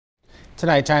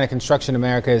Tonight, China Construction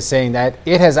America is saying that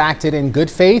it has acted in good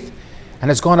faith and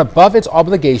has gone above its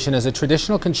obligation as a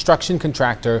traditional construction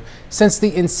contractor since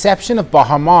the inception of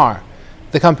Baha.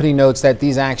 The company notes that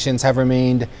these actions have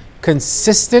remained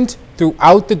consistent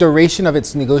throughout the duration of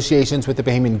its negotiations with the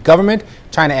Bahamian government,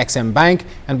 China XM Bank,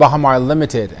 and Baha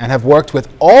Limited, and have worked with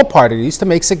all parties to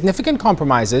make significant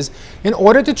compromises in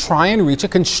order to try and reach a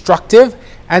constructive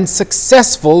and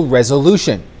successful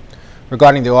resolution.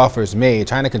 Regarding the offers made,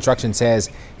 China Construction says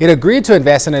it agreed to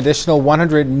invest an additional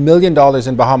 $100 million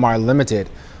in Baha Limited,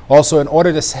 also in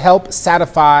order to help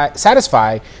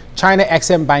satisfy China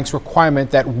XM Bank's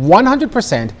requirement that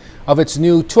 100% of its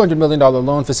new $200 million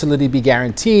loan facility be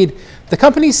guaranteed. The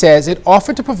company says it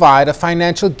offered to provide a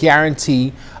financial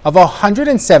guarantee of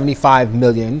 $175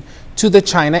 million to the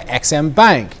China XM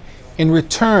Bank. In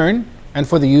return, and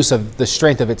for the use of the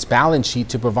strength of its balance sheet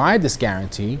to provide this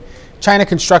guarantee, China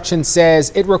Construction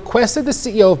says it requested the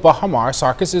CEO of Baha,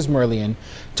 Sarkis Ismailian,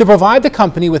 to provide the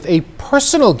company with a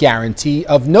personal guarantee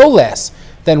of no less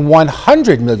than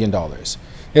 $100 million.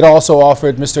 It also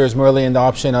offered Mr. Ismailian the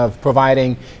option of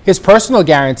providing his personal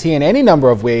guarantee in any number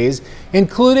of ways,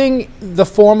 including the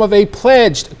form of a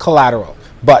pledged collateral.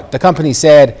 But the company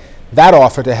said that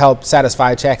offer to help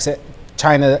satisfy China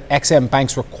XM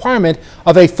Bank's requirement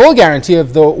of a full guarantee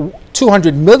of the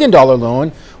 $200 million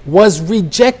loan was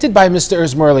rejected by Mr.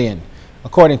 Ismailian.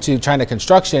 According to China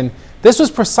Construction, this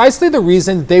was precisely the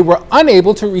reason they were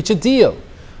unable to reach a deal.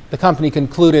 The company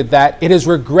concluded that it is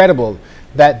regrettable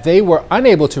that they were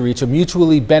unable to reach a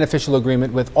mutually beneficial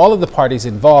agreement with all of the parties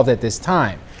involved at this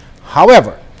time.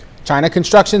 However, China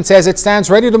Construction says it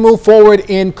stands ready to move forward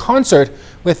in concert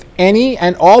with any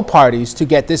and all parties to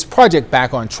get this project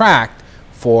back on track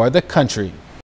for the country.